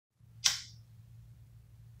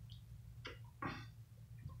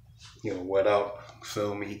What up?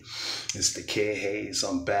 Feel me? It's the kid Haze.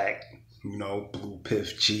 I'm back. Blue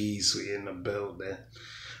Piff G's. We in the building.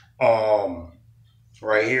 Um,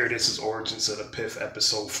 right here, this is Origins of the Piff,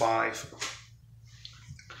 episode 5.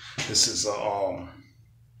 This is a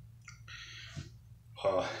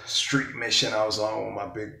street mission I was on with my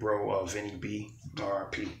big bro, Vennie B,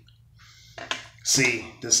 RIP. See,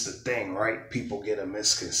 this is the thing, right? People get a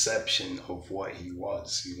misconception of what he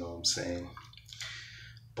was, you know what I'm saying?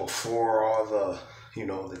 Before all the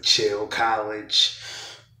chill college,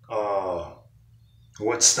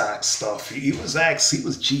 Woodstock stuff, he was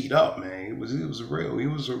G'd up, man. He was real. He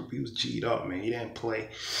was G'd up, man. He didn't play.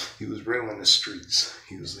 He was real in the streets.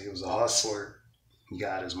 He was a hustler. He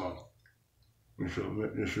got his money.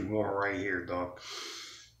 This is one right here, dog.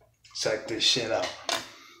 Check this shit out.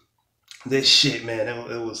 This shit, man,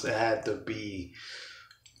 it had to be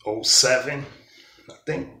 '07, I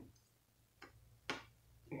think.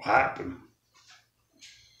 What happened?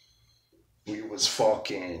 We was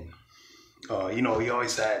fucking, he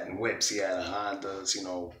always had whips. He had Hondas,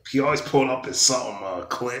 He always pulled up in something,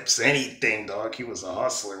 clips, anything, dog. He was a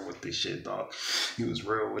hustler with this shit, dog. He was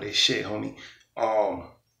real with his shit, homie.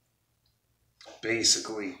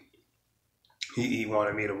 Basically, he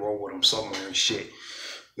wanted me to roll with him somewhere and shit.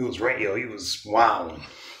 It was right, he was wilding.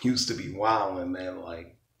 He used to be wilding, man,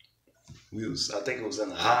 like. I think it was in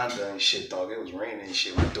the Honda and shit, dog. It was raining and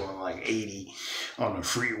shit. We were doing like 80 on the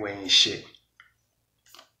freeway and shit.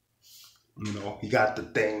 He got the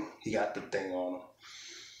thing. He got the thing on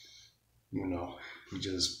him. We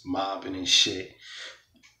just mobbing and shit.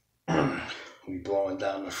 We blowing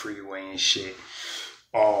down the freeway and shit.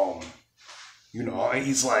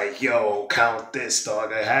 He's like, yo, count this,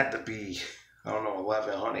 dog. It had to be, I don't know,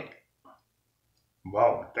 1,100.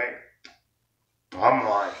 Wow, dang. I'm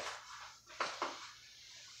like,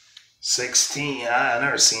 16, I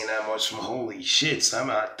never seen that much from holy shit. So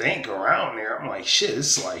I think around there, I'm like, shit,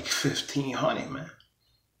 it's like 1,500, man.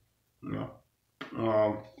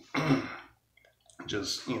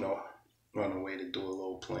 Just, run away to do a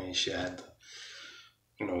little playing shit. I had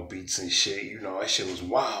to, beats and shit. That shit was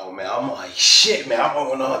wild, man. I'm like, shit, man, I'm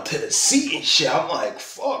going on to the seat and shit. I'm like,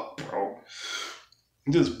 fuck, bro.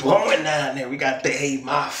 I'm just blowing down there. We got the A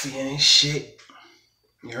Mafia and shit.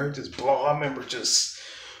 You heard this blow? I remember just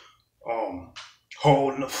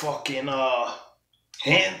holding the fucking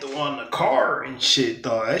handle on the car and shit,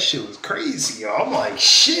 dog. That shit was crazy, y'all. I'm like,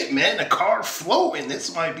 shit, man, the car floating.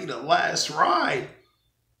 This might be the last ride.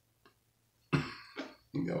 You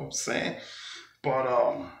know what I'm saying? But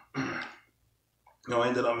I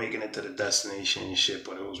ended up making it to the destination and shit,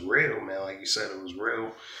 but it was real, man. Like you said, it was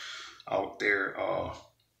real out there.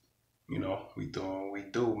 We doing what we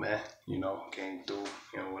do, man. Came through,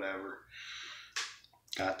 whatever.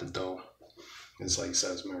 Got the dough. It's like you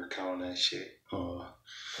said, it's counting that shit.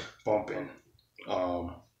 Bumping,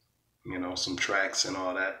 some tracks and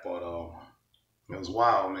all that. But it was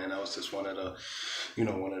wild, man. That was just one of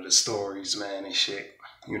the stories, man, and shit.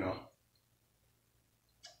 We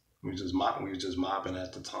were just mobbing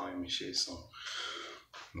at the time and shit. So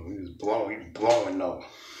he was blowing though.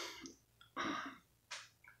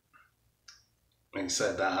 Like I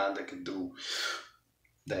said, that Honda could do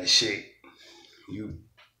that shit. You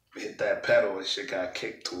hit that pedal, and shit got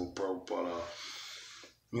kicked to it, bro. But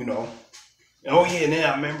oh yeah, and then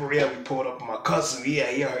I remember, we pulled up with my cousin. He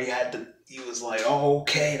already had he was like, oh,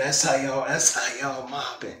 okay, that's how y'all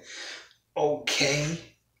mobbing. Okay,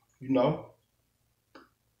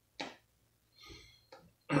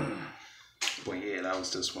 But yeah, that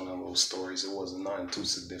was just one of those stories. It wasn't nothing too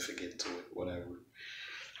significant to it, whatever.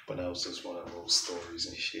 But that was just one of those stories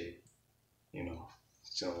and shit,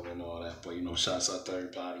 chilling and all that. But shouts out to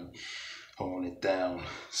everybody holding it down,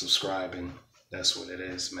 subscribing. That's what it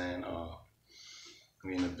is, man.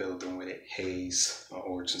 We in the building with it. Haze,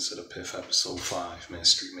 Origins of the Piff, episode 5, man.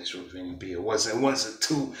 Street mission with Vennie B. It wasn't nothing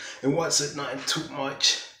too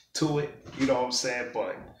much to it, you know what I'm saying?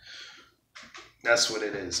 But that's what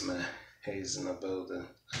it is, man. Haze in the building.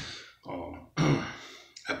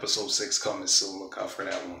 Episode 6 coming soon. Look out for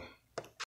that one.